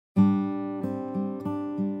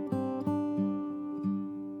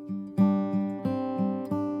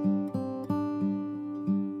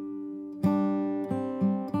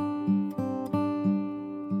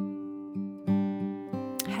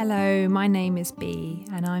Hello, my name is Bea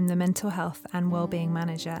and I'm the Mental Health and Wellbeing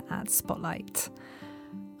Manager at Spotlight.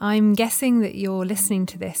 I'm guessing that you're listening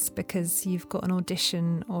to this because you've got an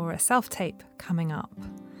audition or a self-tape coming up.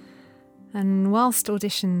 And whilst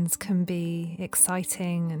auditions can be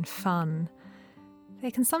exciting and fun, they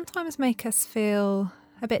can sometimes make us feel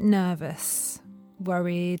a bit nervous,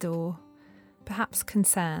 worried, or perhaps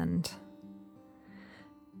concerned.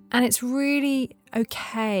 And it's really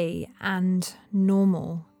okay and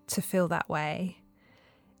normal to feel that way.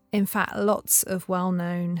 In fact, lots of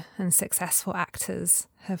well-known and successful actors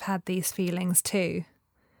have had these feelings too.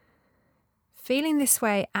 Feeling this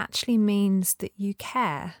way actually means that you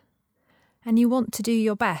care and you want to do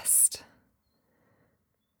your best.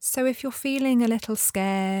 So if you're feeling a little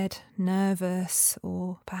scared, nervous,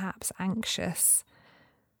 or perhaps anxious,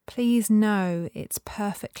 please know it's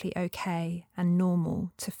perfectly okay and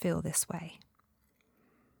normal to feel this way.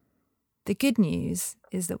 The good news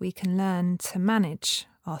is that we can learn to manage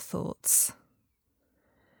our thoughts.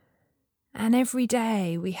 And every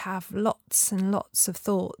day we have lots and lots of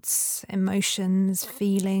thoughts, emotions,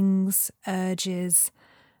 feelings, urges,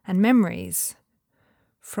 and memories,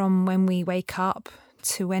 from when we wake up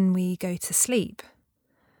to when we go to sleep.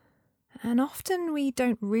 And often we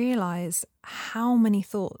don't realise how many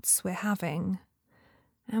thoughts we're having,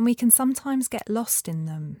 and we can sometimes get lost in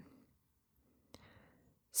them.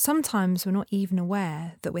 Sometimes we're not even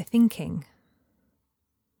aware that we're thinking.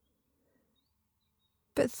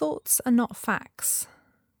 But thoughts are not facts,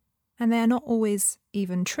 and they are not always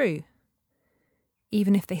even true,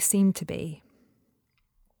 even if they seem to be.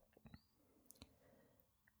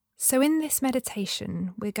 So in this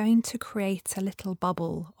meditation, we're going to create a little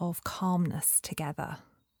bubble of calmness together,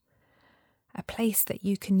 a place that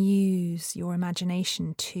you can use your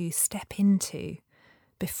imagination to step into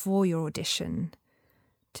before your audition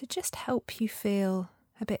to just help you feel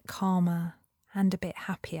a bit calmer and a bit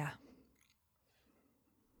happier.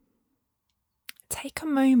 Take a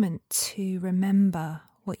moment to remember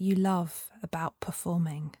what you love about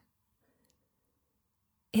performing.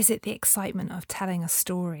 Is it the excitement of telling a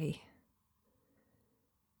story?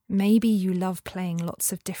 Maybe you love playing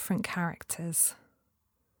lots of different characters.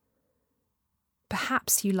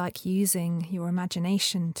 Perhaps you like using your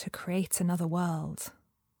imagination to create another world.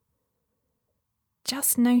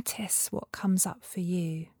 Just notice what comes up for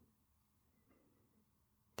you.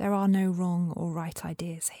 There are no wrong or right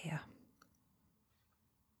ideas here.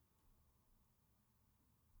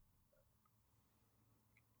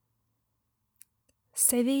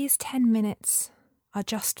 So these 10 minutes are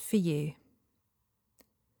just for you.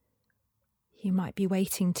 You might be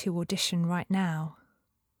waiting to audition right now.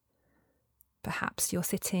 Perhaps you're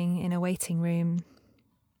sitting in a waiting room.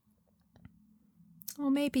 Or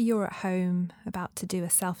maybe you're at home about to do a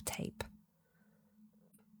self-tape.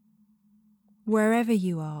 Wherever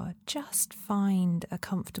you are, just find a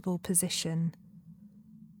comfortable position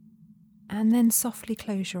and then softly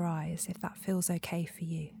close your eyes if that feels okay for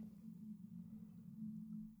you.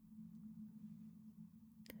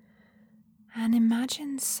 And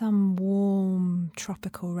imagine some warm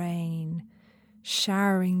tropical rain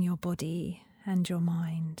showering your body and your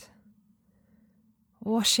mind,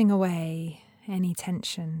 washing away any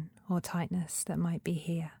tension or tightness that might be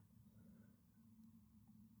here.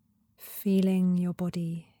 Feeling your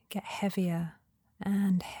body get heavier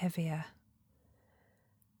and heavier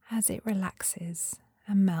as it relaxes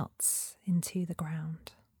and melts into the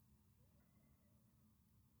ground.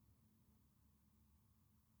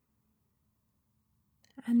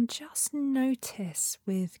 And just notice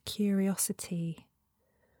with curiosity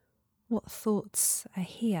what thoughts are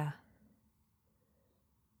here.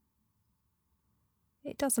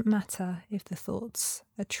 It doesn't matter if the thoughts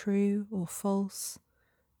are true or false,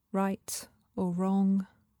 right or wrong.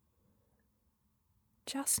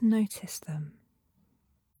 Just notice them.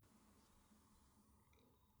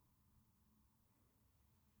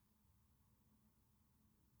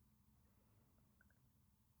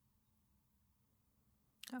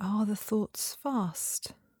 Are the thoughts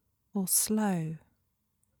fast or slow?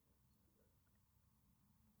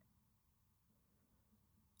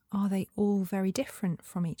 Are they all very different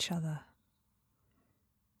from each other?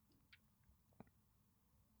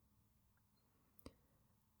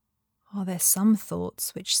 Are there some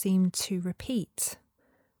thoughts which seem to repeat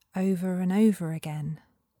over and over again?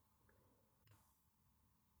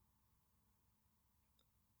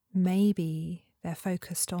 Maybe they're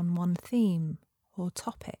focused on one theme or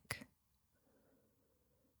topic.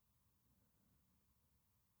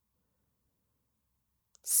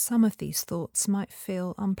 Some of these thoughts might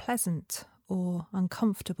feel unpleasant or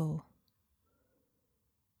uncomfortable.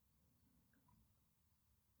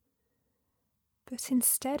 But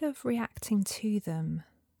instead of reacting to them,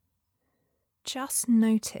 just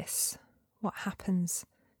notice what happens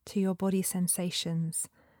to your body sensations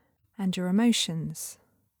and your emotions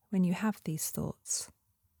when you have these thoughts.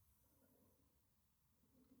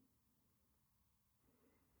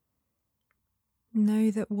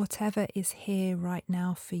 Know that whatever is here right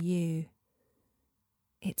now for you,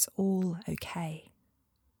 it's all okay.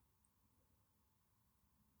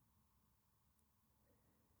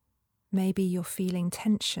 Maybe you're feeling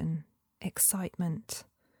tension, excitement,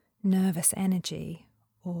 nervous energy,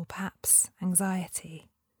 or perhaps anxiety.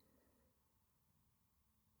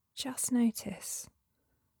 Just notice,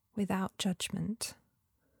 without judgment,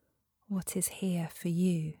 what is here for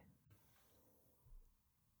you.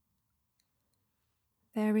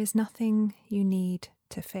 There is nothing you need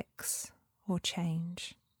to fix or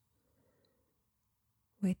change.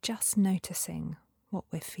 We're just noticing what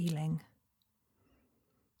we're feeling.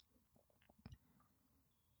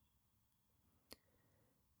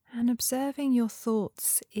 And observing your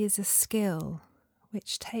thoughts is a skill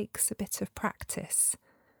which takes a bit of practice,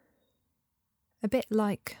 a bit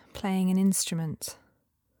like playing an instrument.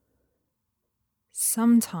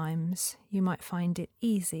 Sometimes you might find it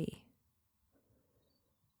easy.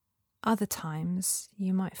 Other times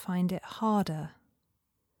you might find it harder.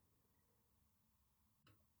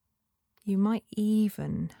 You might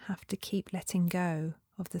even have to keep letting go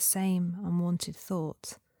of the same unwanted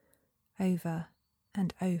thought over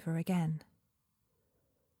and over again.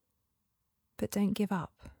 But don't give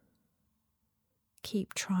up.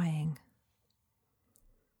 Keep trying.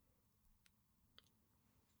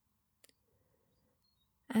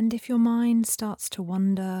 And if your mind starts to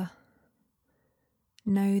wander,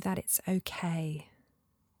 know that it's okay.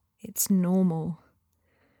 It's normal.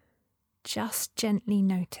 Just gently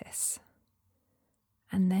notice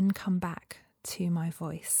and then come back to my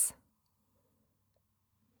voice.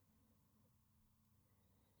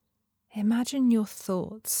 Imagine your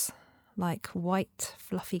thoughts like white,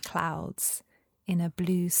 fluffy clouds in a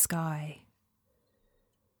blue sky.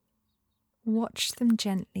 Watch them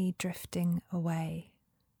gently drifting away,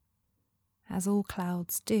 as all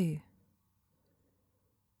clouds do,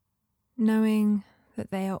 knowing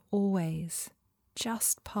that they are always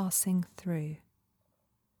just passing through.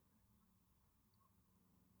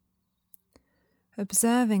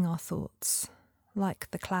 Observing our thoughts,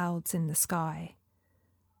 like the clouds in the sky,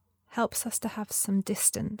 helps us to have some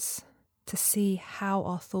distance to see how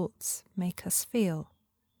our thoughts make us feel.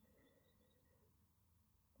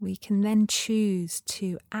 We can then choose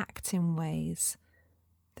to act in ways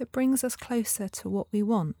that brings us closer to what we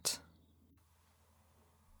want.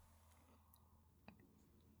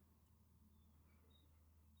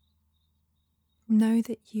 Know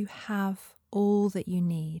that you have all that you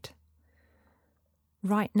need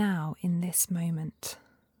right now in this moment.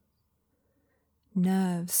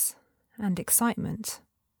 Nerves and excitement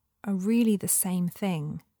are really the same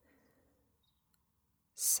thing.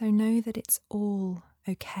 So know that it's all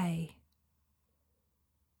okay.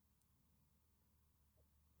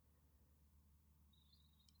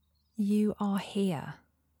 You are here,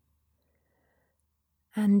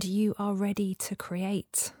 and you are ready to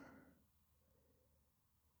create.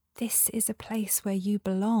 This is a place where you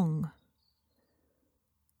belong.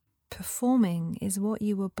 Performing is what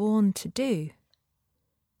you were born to do.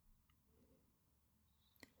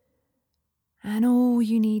 And all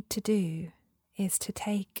you need to do is to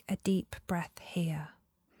take a deep breath here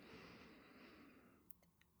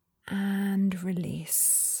and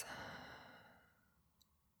release.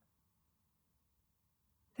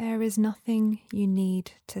 There is nothing you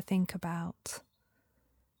need to think about,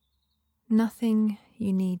 nothing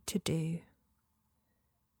you need to do.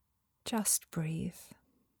 Just breathe.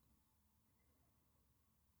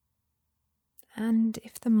 And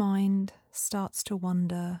if the mind starts to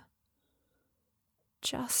wander,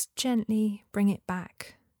 just gently bring it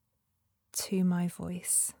back to my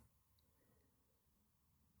voice.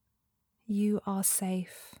 You are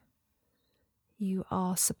safe. You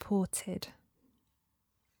are supported.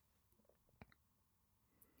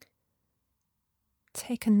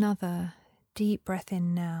 Take another deep breath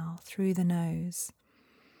in now through the nose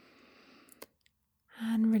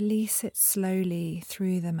and release it slowly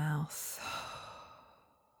through the mouth.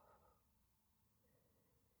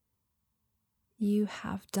 You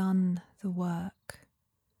have done the work.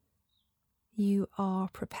 You are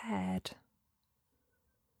prepared.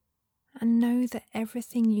 And know that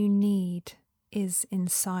everything you need is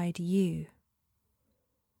inside you.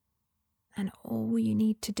 And all you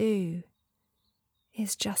need to do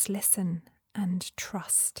is just listen and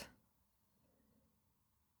trust.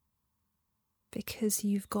 Because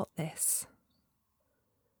you've got this.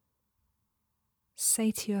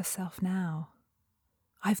 say to yourself now,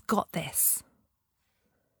 I've got this.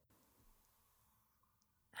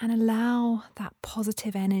 And allow that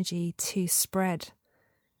positive energy to spread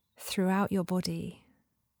throughout your body,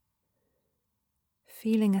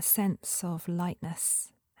 feeling a sense of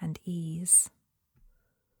lightness and ease.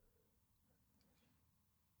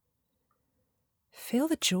 Feel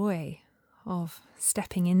the joy of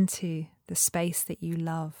stepping into the space that you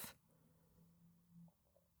love.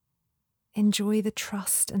 Enjoy the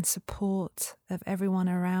trust and support of everyone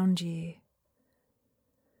around you.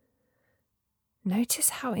 Notice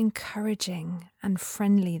how encouraging and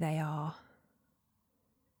friendly they are.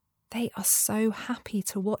 They are so happy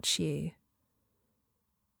to watch you.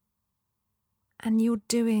 And you're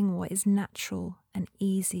doing what is natural and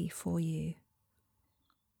easy for you.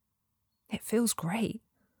 It feels great.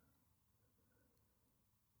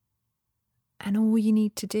 And all you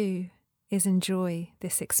need to do is enjoy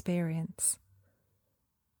this experience.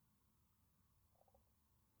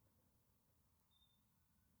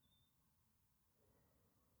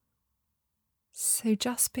 So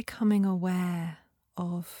just becoming aware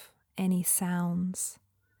of any sounds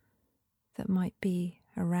that might be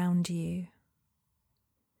around you.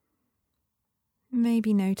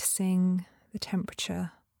 Maybe noticing the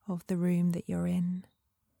temperature of the room that you're in.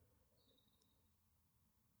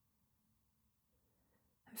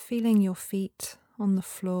 Feeling your feet on the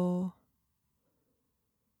floor.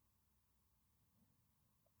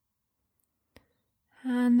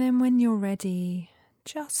 And then when you're ready,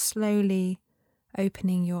 just slowly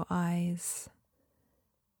opening your eyes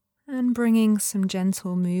and bringing some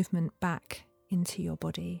gentle movement back into your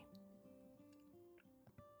body.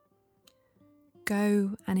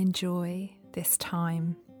 Go and enjoy this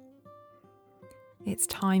time. It's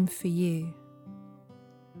time for you,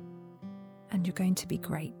 and you're going to be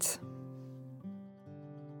great.